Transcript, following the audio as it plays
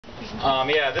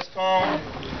Yeah, this poem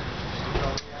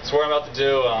is what I'm about to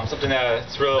do. Something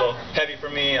that's real heavy for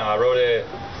me. I wrote it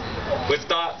with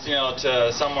thoughts,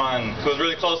 to someone who was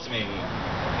really close to me.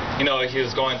 He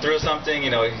was going through something.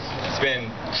 He's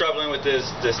been struggling with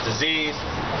this disease,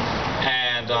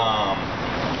 and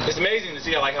it's amazing to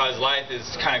see how his life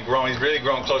is kind of growing. He's really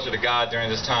growing closer to God during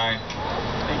this time,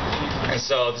 and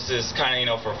so this is kind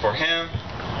of for him,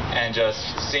 and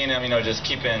just seeing him, just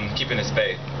keeping his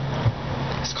faith.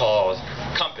 It's called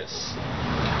Compass.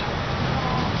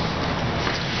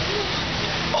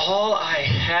 All I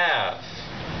have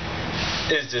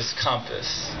is this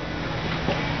compass,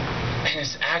 and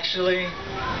it's actually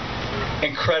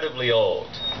incredibly old.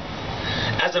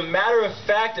 As a matter of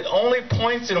fact, it only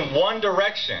points in one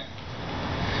direction,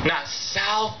 not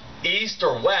south, east,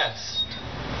 or west,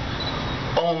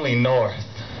 only north.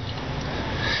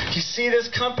 You see, this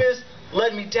compass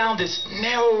led me down this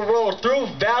narrow road through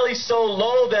valleys so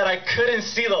low that I couldn't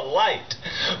see the light.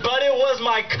 But it was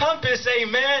my compass,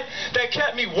 amen, that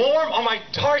kept me warm on my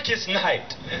darkest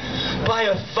night, by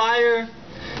a fire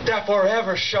that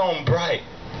forever shone bright.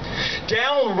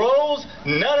 Down roads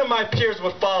none of my peers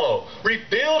would follow,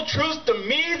 revealed truths to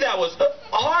me that was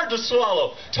hard to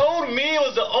swallow, told me it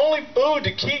was the only food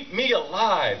to keep me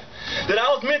alive, that I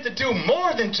was meant to do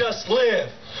more than just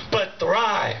live, but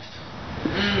thrive.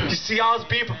 You see, I was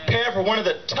being prepared for one of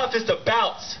the toughest of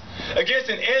bouts, against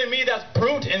an enemy that's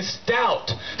brute and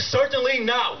stout, certainly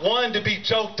not one to be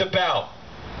joked about.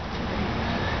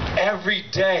 Every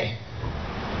day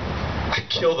I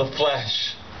kill the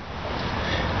flesh.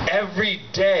 Every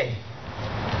day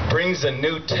brings a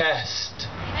new test.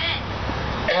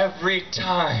 Every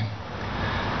time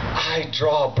I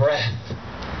draw breath,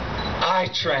 I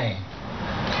train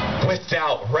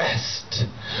without rest,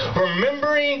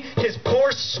 remembering his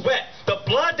poor sweat, the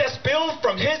blood that spilled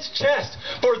from his chest.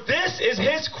 For this is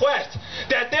his quest,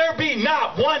 that there be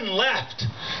not one left.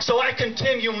 So I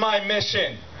continue my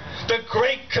mission, the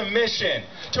Great Commission,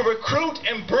 to recruit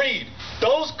and breed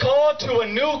those called to a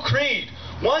new creed.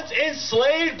 Once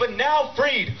enslaved, but now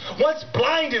freed. Once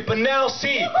blinded, but now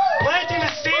see. Planting the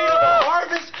seed of a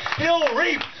harvest he'll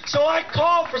reap. So I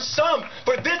call for some,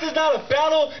 for this is not a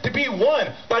battle to be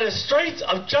won by the strength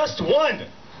of just one.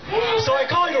 So I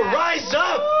call you to rise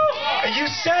up. And you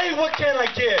say, what can I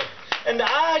give? And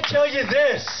I tell you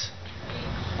this,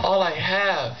 all I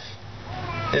have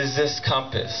is this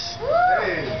compass.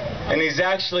 And he's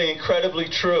actually incredibly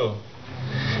true.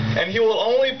 And he will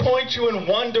only point you in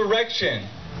one direction,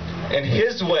 and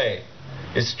his way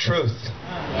is truth.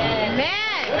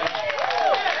 Amen.